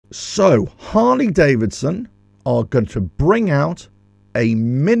So Harley Davidson are going to bring out a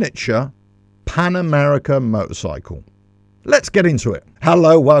miniature Pan America motorcycle. Let's get into it.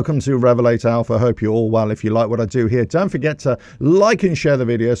 Hello, welcome to RevelatorAlf. I hope you're all well. If you like what I do here, don't forget to like and share the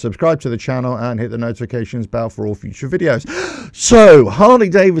video, subscribe to the channel, and hit the notifications bell for all future videos. So, Harley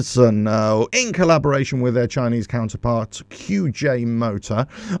Davidson, in collaboration with their Chinese counterpart, QJ Motor,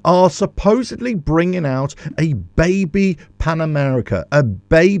 are supposedly bringing out a baby Pan America, a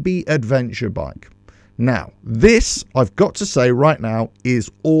baby adventure bike. Now, this, I've got to say right now,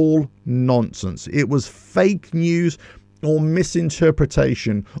 is all nonsense. It was fake news or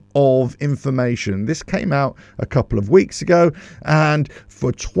misinterpretation of information. This came out a couple of weeks ago, and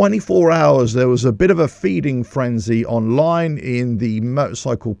for 24 hours there was a bit of a feeding frenzy online in the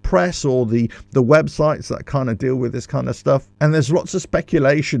motorcycle press or the websites that kind of deal with this kind of stuff, and there's lots of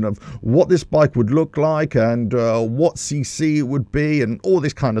speculation of what this bike would look like and what cc it would be and all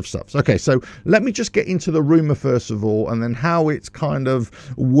this kind of stuff. Okay, so let me just get into the rumor first of all, and then how it's kind of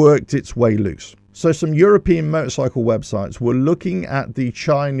worked its way loose. So some European motorcycle websites were looking at the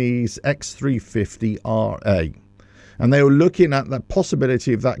Chinese X350RA, and they were looking at the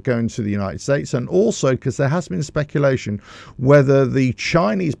possibility of that going to the United States, and also because there has been speculation whether the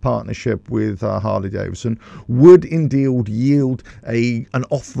Chinese partnership with Harley Davidson would indeed yield an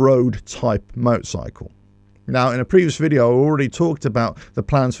off-road type motorcycle. Now, in a previous video, I already talked about the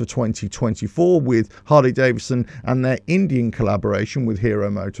plans for 2024 with Harley Davidson and their Indian collaboration with Hero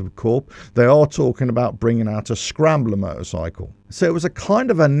MotoCorp. They are talking about bringing out a scrambler motorcycle. So it was a kind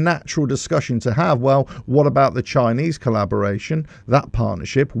of a natural discussion to have. Well, what about the Chinese collaboration, that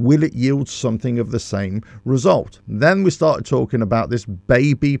partnership? Will it yield something of the same result? Then we started talking about this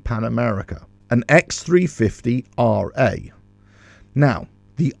baby Pan America, an X350RA. Now,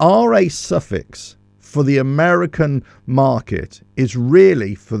 the RA suffix for the American market is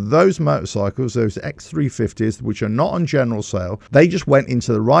really for those motorcycles, those X350s, which are not on general sale. They just went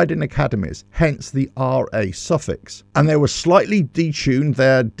into the riding academies, hence the RA suffix. And they were slightly detuned. They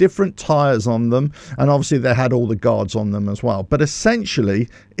had different tires on them, and obviously they had all the guards on them as well. But essentially,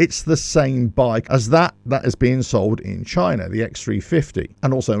 it's the same bike as that is being sold in China, the X350.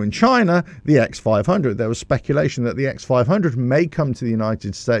 And also in China, the X500. There was speculation that the X500 may come to the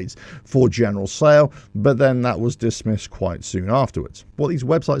United States for general sale, but then that was dismissed quite soon afterwards. What these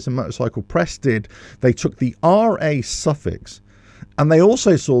websites and motorcycle press did, they took the RA suffix, and they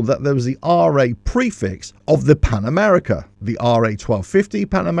also saw that there was the RA prefix of the Pan America, the RA1250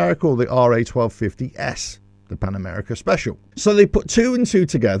 Pan America or the RA1250S, the Pan America Special. So they put 2 and 2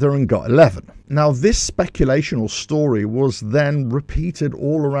 together and got 11. Now, this speculation or story was then repeated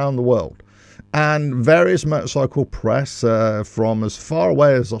all around the world. And various motorcycle press from as far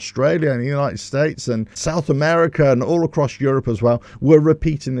away as Australia and the United States and South America and all across Europe as well were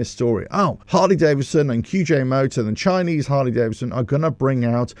repeating this story. Oh, Harley Davidson and QJ Motor and Chinese Harley Davidson are going to bring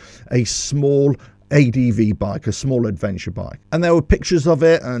out a small ADV bike, a small adventure bike. And there were pictures of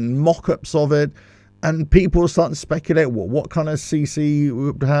it and mock-ups of it. And people are starting to speculate what kind of CC it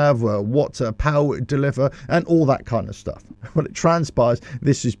would have, what power it would deliver, and all that kind of stuff. Well, it transpires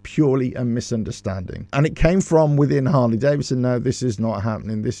this is purely a misunderstanding. And it came from within Harley Davidson. No, this is not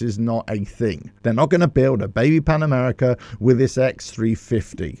happening. This is not a thing. They're not going to build a baby Pan America with this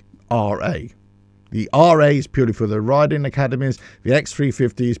X350 RA. The RA is purely for the riding academies. The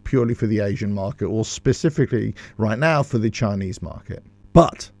X350 is purely for the Asian market, or specifically right now for the Chinese market.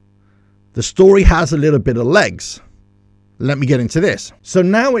 But the story has a little bit of legs. Let me get into this. So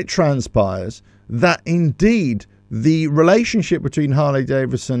now it transpires that indeed the relationship between Harley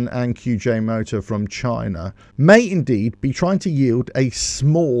Davidson and QJ Motor from China may indeed be trying to yield a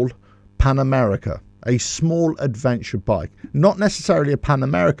small Pan America, a small adventure bike. Not necessarily a Pan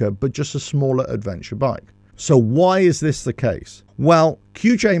America, but just a smaller adventure bike. So why is this the case? Well,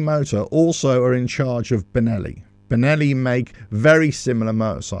 QJ Motor also are in charge of Benelli. Benelli make very similar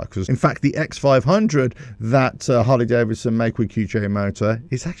motorcycles. In fact, the X500 that Harley Davidson make with QJ Motor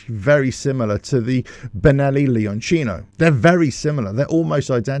is actually very similar to the Benelli Leoncino. They're very similar. They're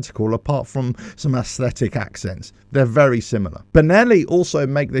almost identical apart from some aesthetic accents. They're very similar. Benelli also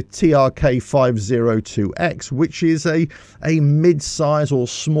make the TRK502X, which is a mid-size or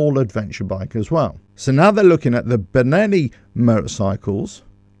small adventure bike as well. So now they're looking at the Benelli motorcycles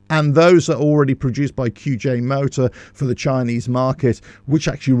and those are already produced by QJ Motor for the Chinese market, which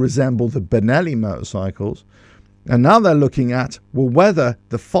actually resemble the Benelli motorcycles. And now they're looking at, well, whether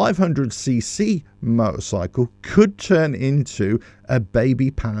the 500cc motorcycle could turn into a baby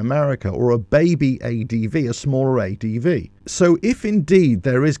Pan America or a baby ADV, a smaller ADV. So if indeed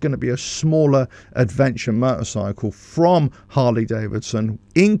there is going to be a smaller adventure motorcycle from Harley Davidson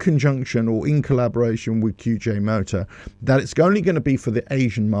in conjunction or in collaboration with QJ Motor, that it's only going to be for the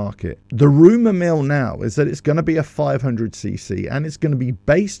Asian market. The rumor mill now is that it's going to be a 500cc and it's going to be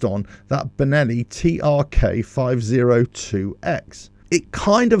based on that Benelli TRK 502X. It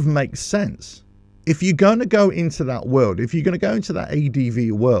kind of makes sense. If you're going to go into that world, if you're going to go into that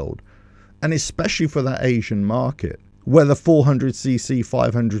ADV world, and especially for that Asian market, where the 400cc,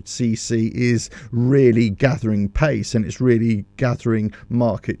 500cc is really gathering pace and it's really gathering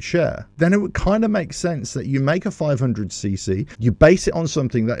market share, then it would kind of make sense that you make a 500cc, you base it on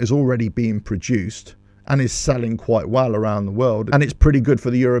something that is already being produced and is selling quite well around the world, and it's pretty good for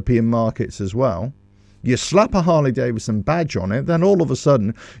the European markets as well. You slap a Harley Davidson badge on it, then all of a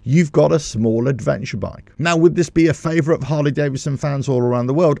sudden you've got a small adventure bike. Now, would this be a favourite of Harley Davidson fans all around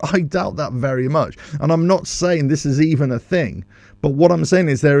the world? I doubt that very much. And I'm not saying this is even a thing, but what I'm saying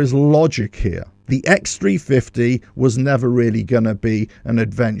is there is logic here. The X350 was never really going to be an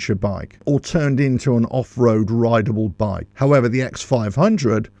adventure bike or turned into an off-road rideable bike. However, the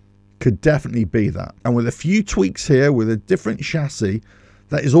X500 could definitely be that. And with a few tweaks here, with a different chassis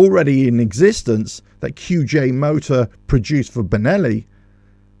that is already in existence, that QJ Motor produced for Benelli,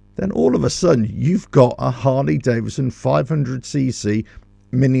 then all of a sudden you've got a Harley Davidson 500cc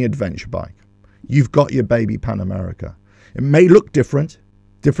mini adventure bike. You've got your baby Pan America. It may look different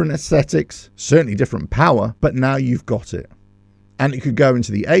aesthetics, certainly different power, but now you've got it. And it could go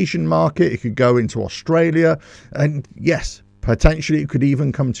into the Asian market, it could go into Australia, and yes, potentially it could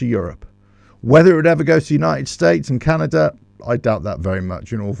even come to Europe. Whether it would ever go to the United States and Canada, I doubt that very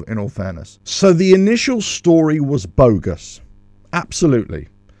much, in all fairness. So the initial story was bogus, absolutely,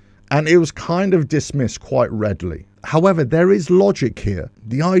 and it was kind of dismissed quite readily. However, there is logic here.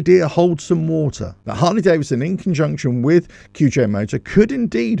 The idea holds some water. That Harley Davidson, in conjunction with QJ Motor, could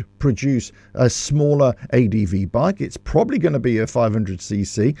indeed produce a smaller ADV bike. It's probably going to be a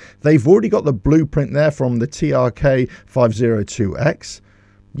 500cc. They've already got the blueprint there from the TRK 502X.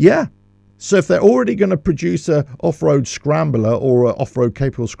 Yeah. So if they're already going to produce a off-road scrambler or an off-road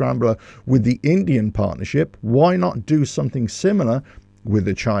capable scrambler with the Indian partnership, why not do something similar with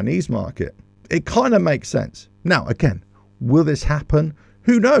the Chinese market? It kind of makes sense. Now, again, will this happen?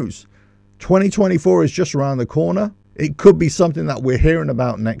 Who knows? 2024 is just around the corner. It could be something that we're hearing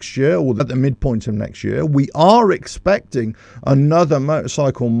about next year or at the midpoint of next year. We are expecting another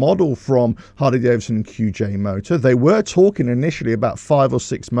motorcycle model from Harley Davidson and QJ Motor. They were talking initially about 5 or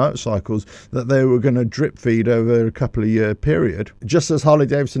 6 motorcycles that they were going to drip feed over a couple of year period. Just as Harley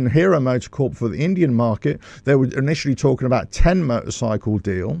Davidson and Hero Motorcorp for the Indian market, they were initially talking about 10 motorcycle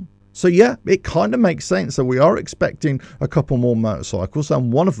deal. So yeah, it kind of makes sense that we are expecting a couple more motorcycles,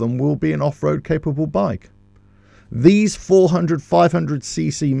 and one of them will be an off-road capable bike. These 400,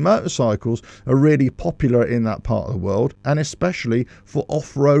 500cc motorcycles are really popular in that part of the world, and especially for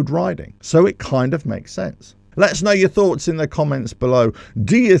off-road riding. So it kind of makes sense. Let us know your thoughts in the comments below.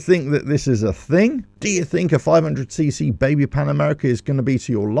 Do you think that this is a thing? Do you think a 500cc baby Pan America is going to be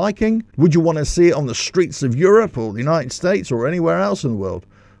to your liking? Would you want to see it on the streets of Europe or the United States or anywhere else in the world?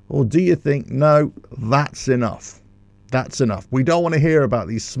 Or do you think, no, that's enough? That's enough. We don't want to hear about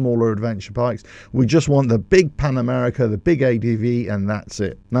these smaller adventure bikes. We just want the big Pan America, the big ADV, and that's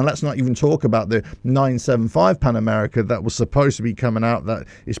it. Now, let's not even talk about the 975 Pan America that was supposed to be coming out that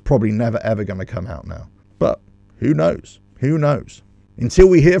is probably never, ever going to come out now. But who knows? Who knows? Until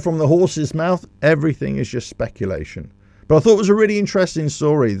we hear from the horse's mouth, everything is just speculation. But I thought it was a really interesting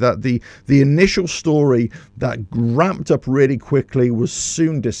story that the initial story that ramped up really quickly was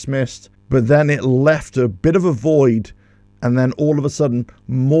soon dismissed, but then it left a bit of a void. And then all of a sudden,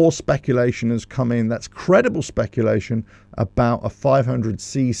 more speculation has come in. That's credible speculation about a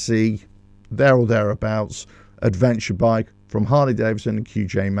 500cc, there or thereabouts, adventure bike from Harley Davidson and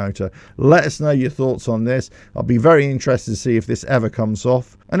QJ Motor. Let us know your thoughts on this. I'll be very interested to see if this ever comes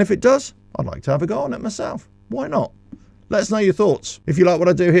off. And if it does, I'd like to have a go on it myself. Why not? Let us know your thoughts. If you like what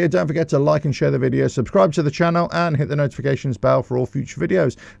I do here, don't forget to like and share the video, subscribe to the channel, and hit the notifications bell for all future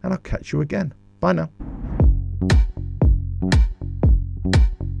videos. And I'll catch you again. Bye now.